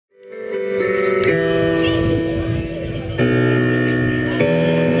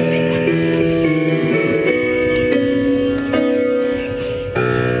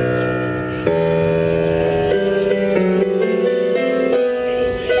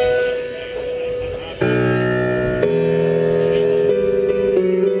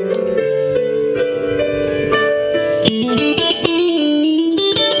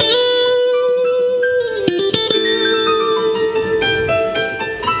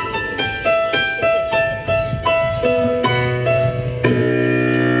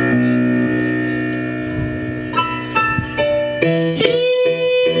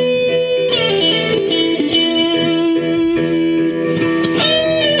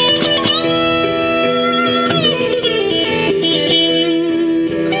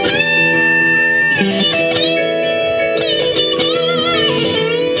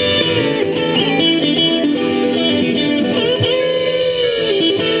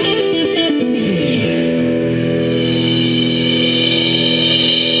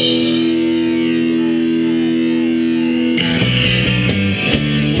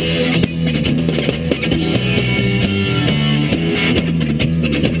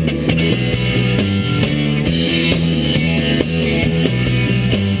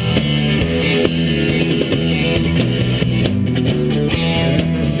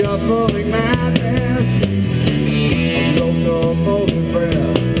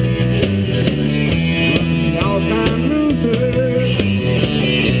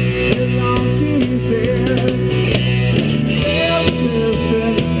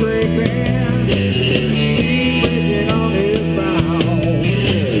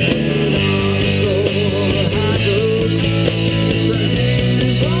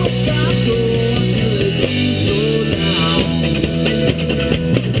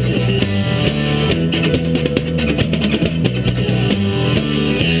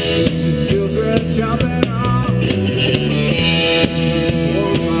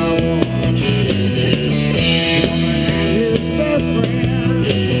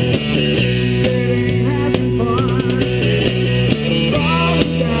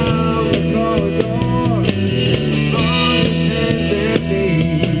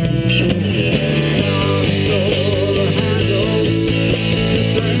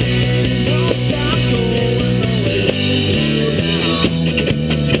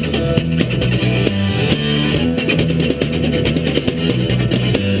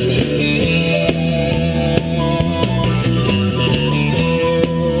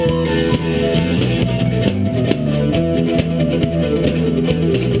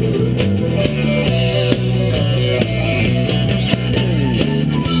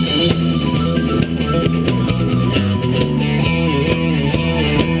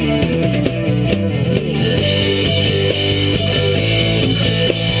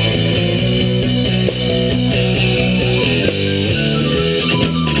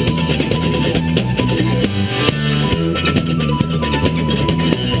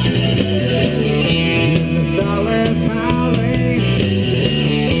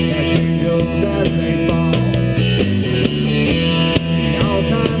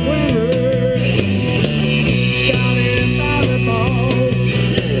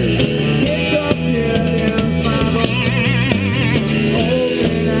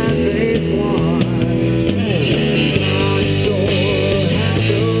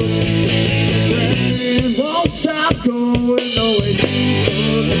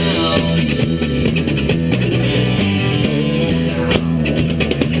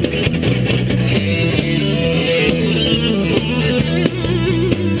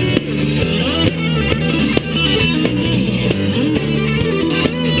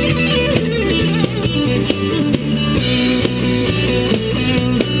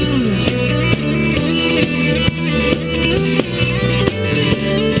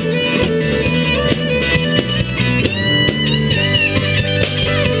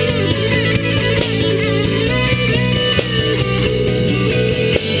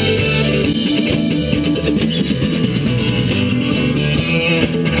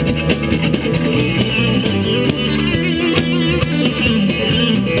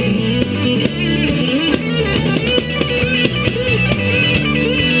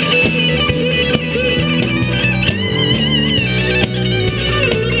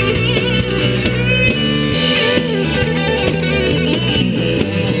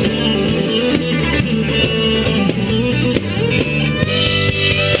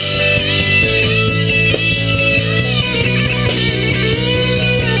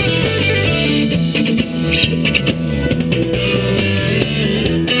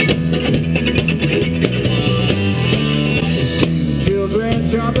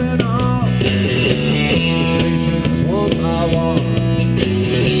moving on the stations one by one.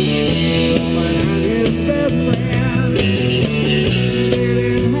 Woman and his best friend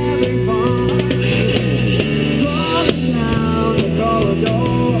sitting having fun, driving down the corridor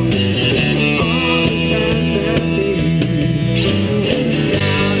on the Sunset Beach.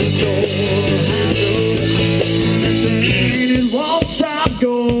 Down the store handle, and the train it won't stop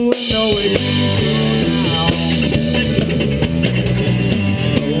going, no it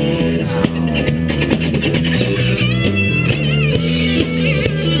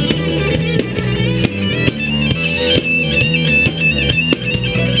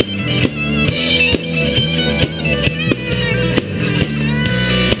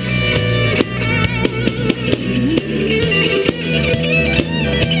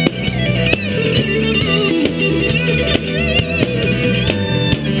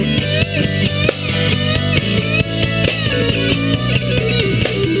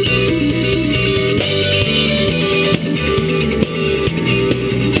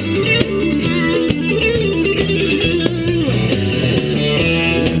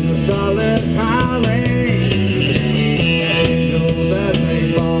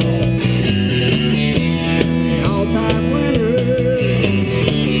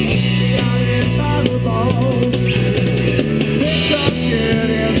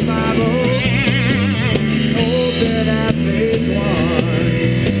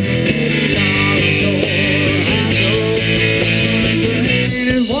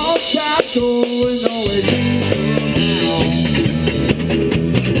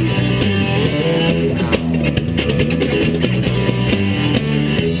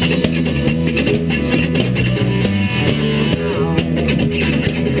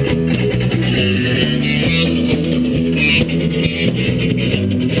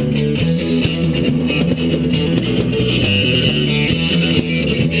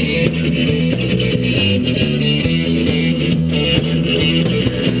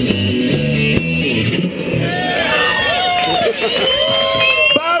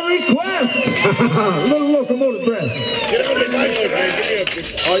little Locomotive Breath. Get out of the nicer, man. Give me a big...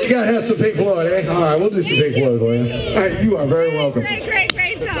 Oh, you gotta have some Pink Floyd, eh? All right, we'll do some Pink Floyd for you. All right, you are very welcome.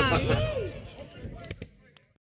 Great song.